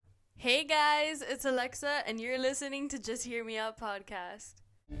Hey guys, it's Alexa, and you're listening to Just Hear Me Out podcast.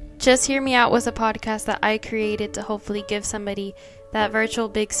 Just Hear Me Out was a podcast that I created to hopefully give somebody that virtual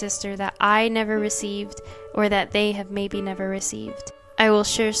big sister that I never received or that they have maybe never received. I will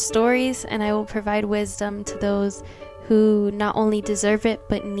share stories and I will provide wisdom to those who not only deserve it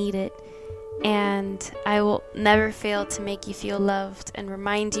but need it. And I will never fail to make you feel loved and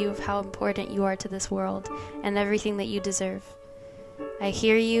remind you of how important you are to this world and everything that you deserve. I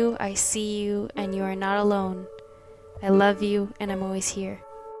hear you, I see you, and you are not alone. I love you, and I'm always here.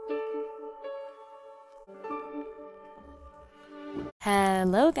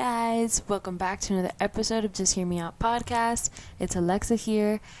 Hello guys, welcome back to another episode of Just Hear Me Out podcast. It's Alexa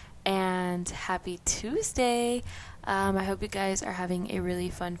here, and happy Tuesday. I hope you guys are having a really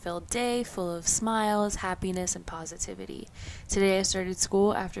fun-filled day, full of smiles, happiness, and positivity. Today I started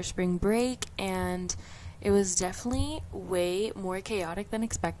school after spring break, and it was definitely way more chaotic than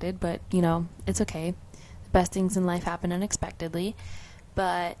expected, but, it's okay. The best things in life happen unexpectedly,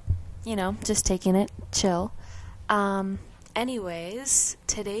 but, just taking it chill. Anyways,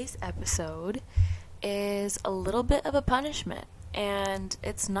 today's episode is a little bit of a punishment, and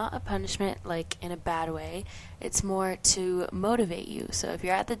it's not a punishment, like, in a bad way. It's more to motivate you. So if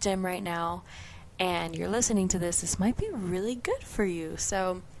you're at the gym right now and you're listening to this might be really good for you.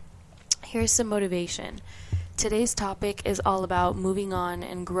 So here's some motivation. Today's topic is all about moving on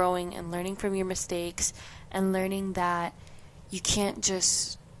and growing and learning from your mistakes and learning that you can't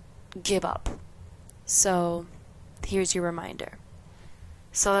just give up. So here's your reminder.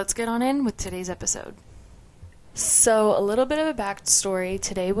 So let's get on in with today's episode. So a little bit of a backstory.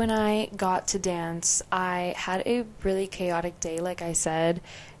 Today when I got to dance, I had a really chaotic day, like I said,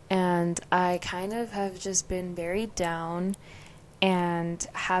 and I kind of have just been very down and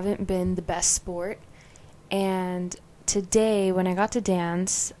haven't been the best sport. And today, when I got to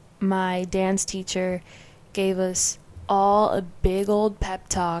dance, my dance teacher gave us all a big old pep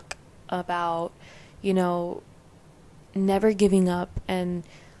talk about, never giving up. And,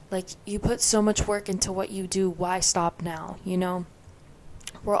 you put so much work into what you do, why stop now,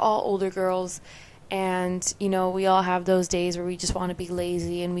 We're all older girls, and, we all have those days where we just want to be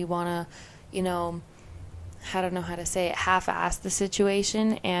lazy and we want to, I don't know how to say it, half-ass the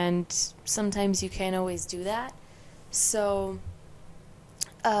situation, and sometimes you can't always do that. So,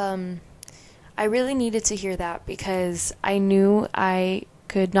 I really needed to hear that because I knew I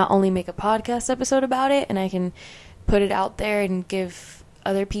could not only make a podcast episode about it, and I can put it out there and give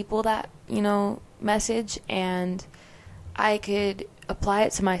other people that, message, and I could apply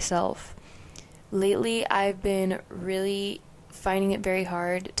it to myself. Lately, I've been really finding it very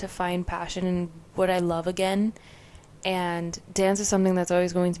hard to find passion in what I love again, and dance is something that's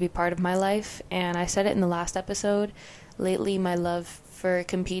always going to be part of my life, and I said it in the last episode. Lately, my love for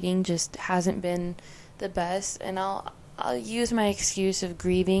competing just hasn't been the best, and I'll use my excuse of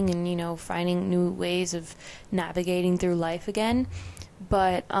grieving and, finding new ways of navigating through life again,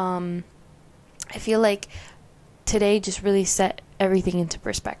 but I feel like today just really set everything into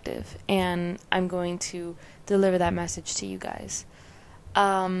perspective, and I'm going to deliver that message to you guys.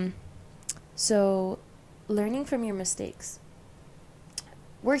 So, learning from your mistakes.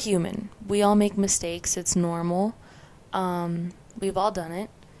 We're human. We all make mistakes. It's normal. We've all done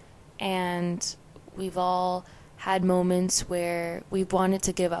it. And we've all had moments where we've wanted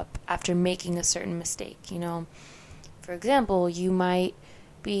to give up after making a certain mistake. For example, you might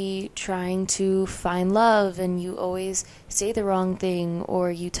be trying to find love and you always say the wrong thing, or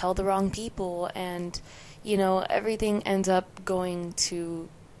you tell the wrong people, and everything ends up going to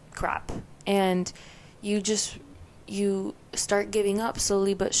crap, and you start giving up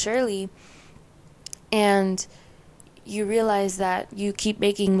slowly but surely, and you realize that you keep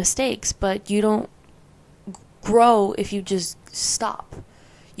making mistakes, but you don't grow if you just stop.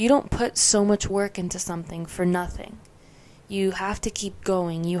 You don't put so much work into something for nothing. You have to keep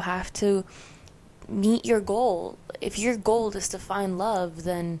going. You have to meet your goal. If your goal is to find love,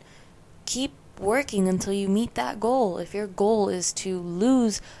 then keep working until you meet that goal. If your goal is to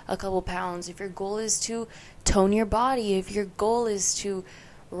lose a couple pounds, if your goal is to tone your body, if your goal is to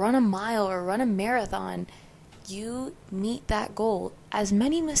run a mile or run a marathon, you meet that goal, as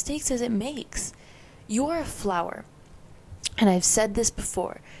many mistakes as it makes. You are a flower, and I've said this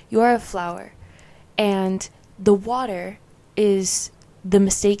before, you are a flower, and the water is the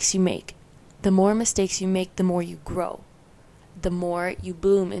mistakes you make. The more mistakes you make, the more you grow. The more you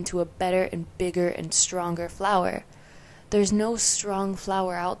bloom into a better and bigger and stronger flower. There's no strong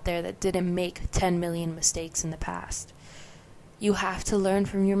flower out there that didn't make 10 million mistakes in the past. You have to learn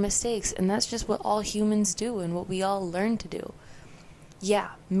from your mistakes, and that's just what all humans do and what we all learn to do.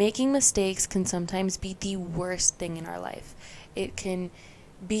 Yeah, making mistakes can sometimes be the worst thing in our life. It can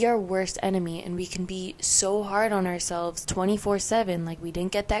be our worst enemy, and we can be so hard on ourselves 24/7. Like, we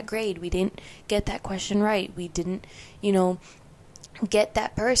didn't get that grade, we didn't get that question right, we didn't, get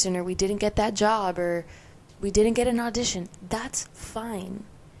that person, or we didn't get that job, or we didn't get an audition. That's fine,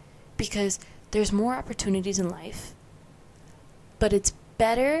 because there's more opportunities in life. But it's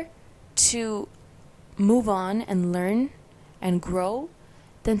better to move on and learn and grow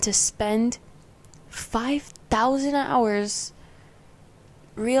than to spend 5,000 hours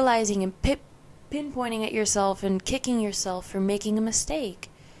realizing and pinpointing at yourself and kicking yourself for making a mistake.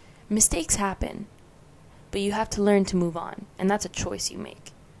 Mistakes happen, but you have to learn to move on, and that's a choice you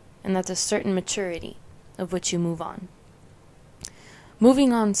make, and that's a certain maturity of which you move on.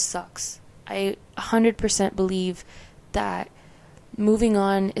 Moving on sucks. I 100% believe that moving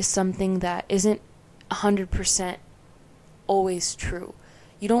on is something that isn't 100% always true.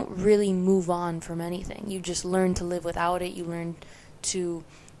 You don't really move on from anything. You just learn to live without it. You learn to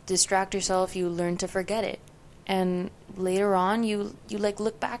distract yourself. You learn to forget it. And later on, you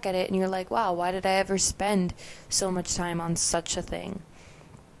look back at it and you're like, wow, why did I ever spend so much time on such a thing?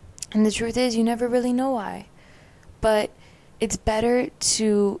 And the truth is, you never really know why. But it's better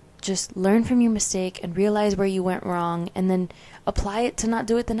to just learn from your mistake and realize where you went wrong, and then apply it to not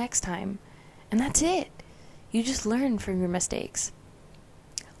do it the next time. And that's it. You just learn from your mistakes.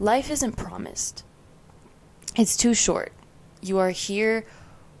 Life isn't promised. It's too short. You are here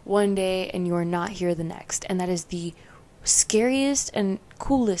one day and you are not here the next. And that is the scariest and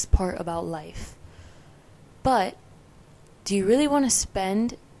coolest part about life. But do you really want to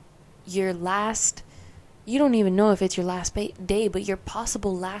spend your last, you don't even know if it's your last day, but your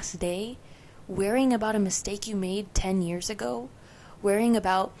possible last day worrying about a mistake you made 10 years ago? Worrying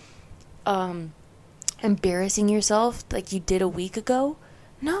about embarrassing yourself like you did a week ago?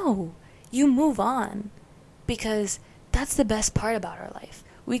 No, you move on, because that's the best part about our life.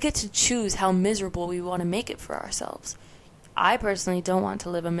 We get to choose how miserable we want to make it for ourselves. I personally don't want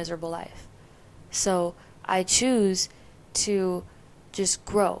to live a miserable life. So I choose to just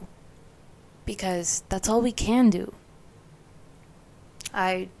grow, because that's all we can do.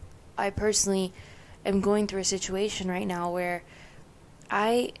 I personally am going through a situation right now where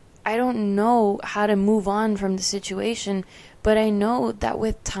I don't know how to move on from the situation, but I know that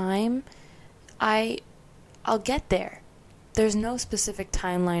with time, I'll get there. There's no specific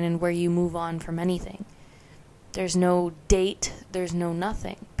timeline in where you move on from anything. There's no date, there's no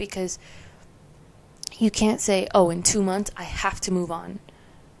nothing, because you can't say, oh, in 2 months, I have to move on.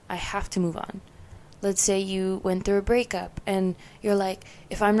 I have to move on. Let's say you went through a breakup, and you're like,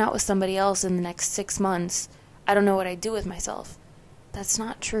 if I'm not with somebody else in the next 6 months, I don't know what I'd do with myself. That's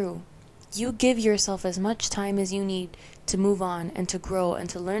not true. You give yourself as much time as you need to move on and to grow and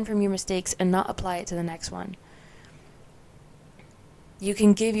to learn from your mistakes and not apply it to the next one. You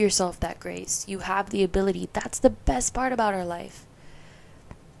can give yourself that grace. You have the ability. That's the best part about our life.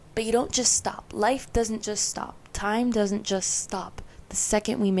 But you don't just stop. Life doesn't just stop. Time doesn't just stop the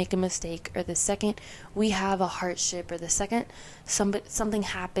second we make a mistake, or the second we have a hardship, or the second something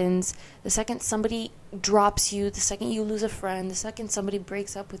happens, the second somebody drops you, the second you lose a friend, the second somebody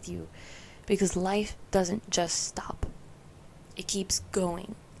breaks up with you. Because life doesn't just stop. It keeps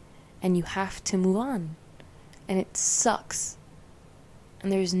going. And you have to move on. And it sucks.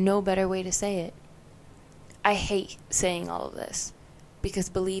 And there's no better way to say it. I hate saying all of this, because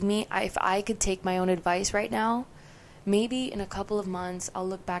believe me, if I could take my own advice right now, maybe in a couple of months I'll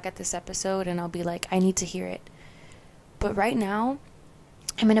look back at this episode and I'll be like, I need to hear it. But right now,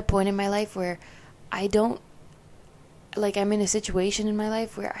 I'm in a point in my life where I'm in a situation in my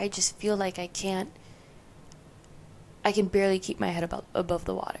life where I just feel like I can barely keep my head above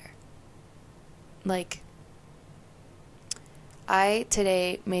the water. Like, I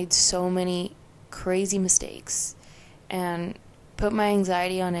today made so many crazy mistakes and put my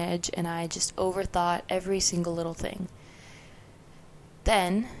anxiety on edge, and I just overthought every single little thing.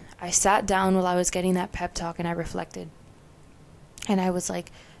 Then I sat down while I was getting that pep talk and I reflected. And I was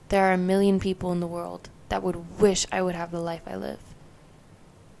like, there are 1 million people in the world that would wish I would have the life I live.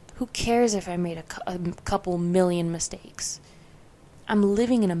 Who cares if I made a couple million mistakes? I'm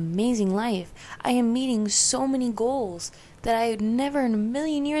living an amazing life. I am meeting so many goals that I never in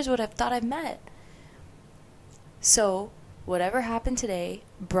 1,000,000 years would have thought I'd met. So, whatever happened today,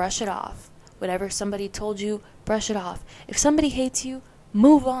 brush it off. Whatever somebody told you, brush it off. If somebody hates you,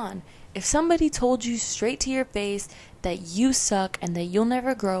 move on. If somebody told you straight to your face that you suck and that you'll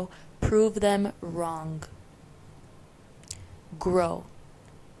never grow, prove them wrong. Grow.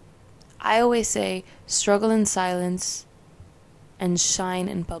 I always say, struggle in silence and shine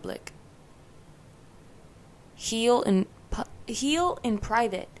in public. Heal in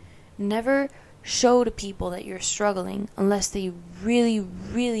private. Never show to people that you're struggling unless they really,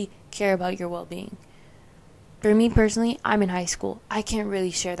 really care about your well-being. For me personally, I'm in high school. I can't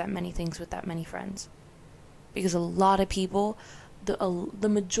really share that many things with that many friends. Because a lot of people, the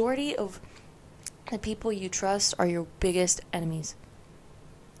majority of the people you trust are your biggest enemies.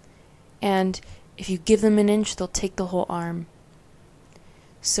 And if you give them an inch, they'll take the whole arm.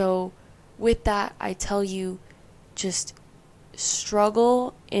 So with that, I tell you, just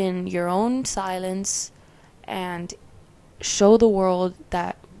struggle in your own silence and show the world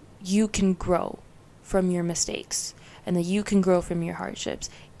that you can grow from your mistakes and that you can grow from your hardships,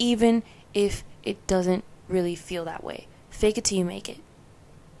 even if it doesn't really feel that way. Fake it till you make it.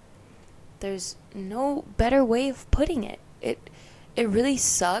 There's no better way of putting it. It really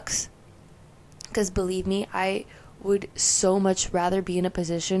sucks, because believe me, I would so much rather be in a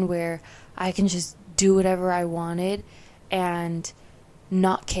position where I can just do whatever I wanted and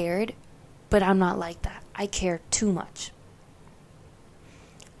not cared, but I'm not like that. I care too much.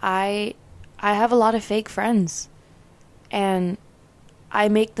 I have a lot of fake friends, and I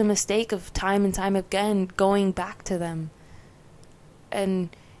make the mistake of time and time again going back to them and,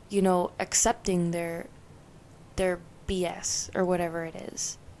 accepting their BS or whatever it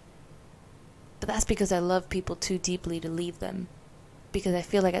is. But that's because I love people too deeply to leave them, because I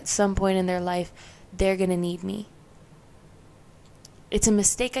feel like at some point in their life they're going to need me. It's a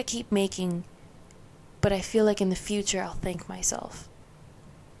mistake I keep making, but I feel like in the future I'll thank myself.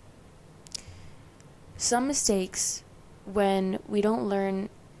 Some mistakes, when we don't learn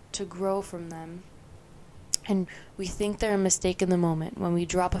to grow from them, and we think they're a mistake in the moment, when we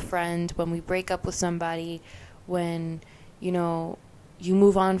drop a friend, when we break up with somebody, when, you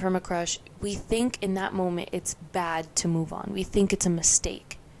move on from a crush, we think in that moment it's bad to move on. We think it's a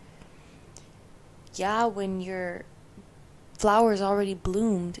mistake. Yeah, when your flowers already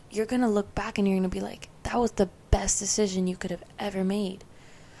bloomed, you're going to look back and you're going to be like, that was the best decision you could have ever made.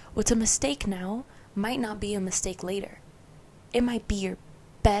 What's a mistake now might not be a mistake later. It might be your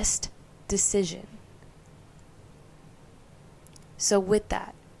best decision. So with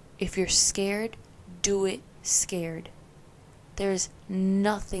that, if you're scared, do it scared. There's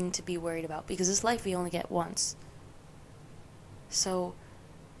nothing to be worried about, because this life we only get once. So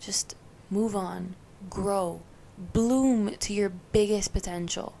just move on, grow, bloom to your biggest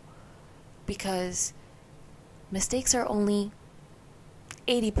potential, because mistakes are only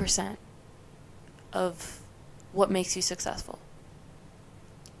 80% of what makes you successful.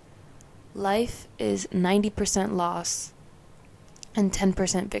 Life is 90% loss and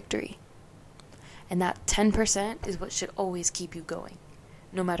 10% victory. And that 10% is what should always keep you going,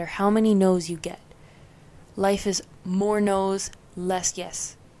 no matter how many no's you get. Life is more no's, less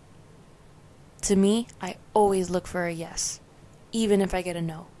yes. To me, I always look for a yes, even if I get a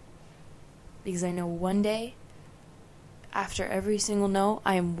no. Because I know one day, after every single no,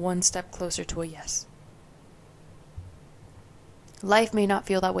 I am one step closer to a yes. Life may not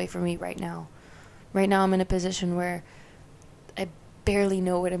feel that way for me right now. Right now I'm in a position where I barely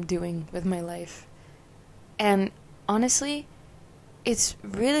know what I'm doing with my life. And honestly, it's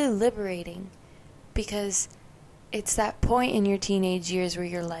really liberating, because it's that point in your teenage years where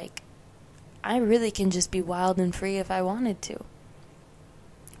you're like, I really can just be wild and free if I wanted to.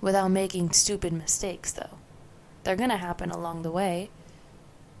 Without making stupid mistakes, though. They're going to happen along the way,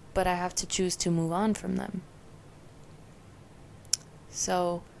 but I have to choose to move on from them.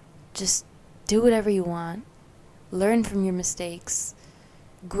 So just do whatever you want. Learn from your mistakes.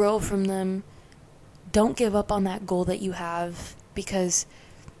 Grow from them. Don't give up on that goal that you have, because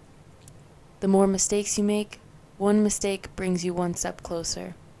the more mistakes you make, one mistake brings you one step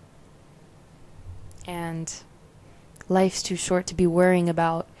closer. And life's too short to be worrying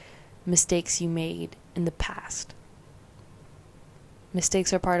about mistakes you made in the past.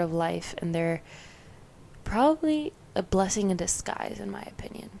 Mistakes are part of life, and they're probably a blessing in disguise, in my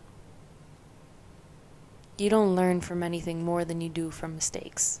opinion. You don't learn from anything more than you do from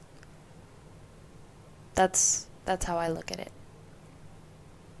mistakes. That's how I look at it.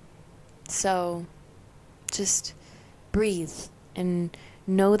 So just breathe and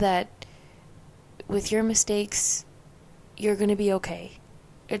know that with your mistakes, you're going to be okay.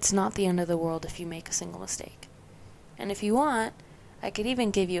 It's not the end of the world if you make a single mistake. And if you want, I could even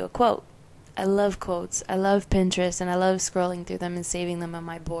give you a quote. I love quotes. I love Pinterest, and I love scrolling through them and saving them on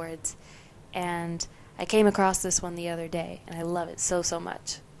my boards. And I came across this one the other day, and I love it so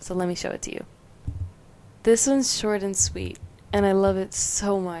much. So let me show it to you. This one's short and sweet, and I love it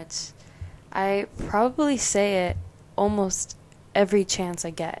so much. I probably say it almost every chance I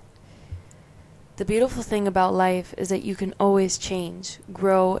get. The beautiful thing about life is that you can always change,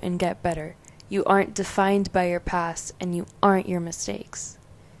 grow, and get better. You aren't defined by your past, and you aren't your mistakes.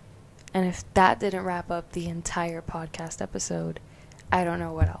 And if that didn't wrap up the entire podcast episode, I don't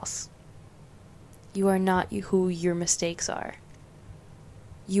know what else. You are not who your mistakes are.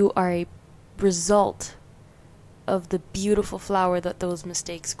 You are a result of the beautiful flower that those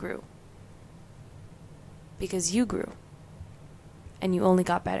mistakes grew. Because you grew. And you only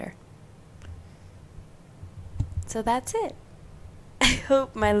got better. So that's it. I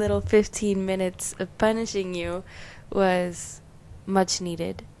hope my little 15 minutes of punishing you was much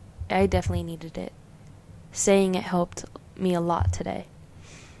needed. I definitely needed it. Saying it helped me a lot today.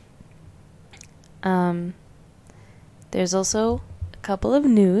 There's also a couple of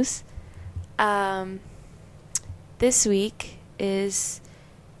news. This week is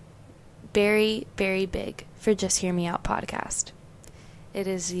very, very big for Just Hear Me Out podcast. It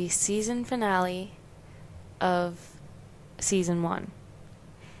is the season finale of season 1.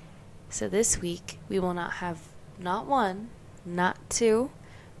 So this week we will not have not 1, not 2,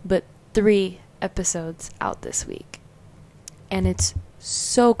 but 3 episodes out this week. And it's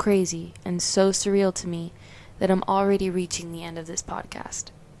so crazy and so surreal to me that I'm already reaching the end of this podcast.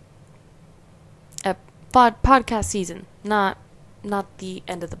 Podcast season, not the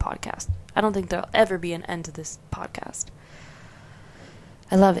end of the podcast. I don't think there'll ever be an end to this podcast.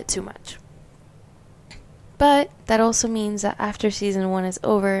 I love it too much. But that also means that after season 1 is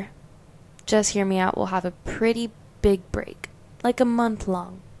over, Just Hear Me Out will have a pretty big break, like a month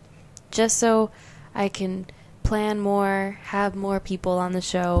long, just so I can plan more, have more people on the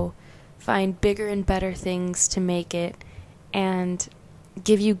show, find bigger and better things to make it, and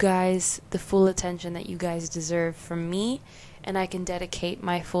give you guys the full attention that you guys deserve from me, and I can dedicate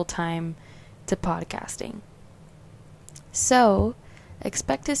my full time to podcasting. So,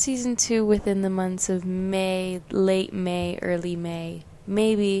 expect a season 2 within the months of May, late May, early May,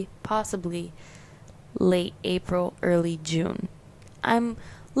 maybe, possibly, late April, early June. I'm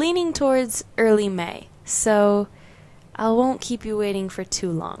leaning towards early May, so I won't keep you waiting for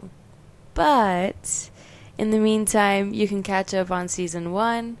too long. But in the meantime, you can catch up on season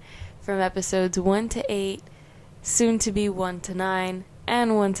 1 from episodes 1 to 8, soon to be 1 to 9,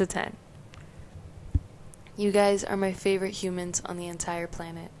 and 1 to 10. You guys are my favorite humans on the entire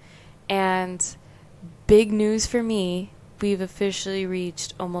planet. And big news for me, we've officially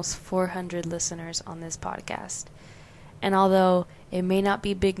reached almost 400 listeners on this podcast. And although it may not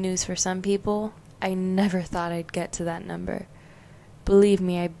be big news for some people, I never thought I'd get to that number. Believe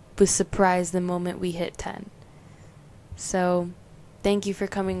me, I was surprised the moment we hit 10. So, thank you for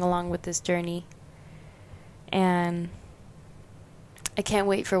coming along with this journey. And I can't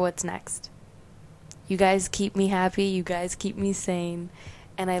wait for what's next. You guys keep me happy, you guys keep me sane,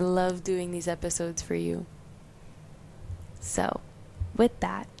 and I love doing these episodes for you. So, with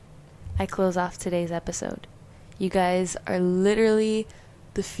that, I close off today's episode. You guys are literally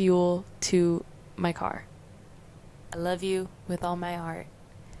the fuel to my car. I love you with all my heart,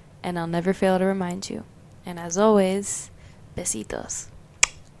 and I'll never fail to remind you. And as always, besitos.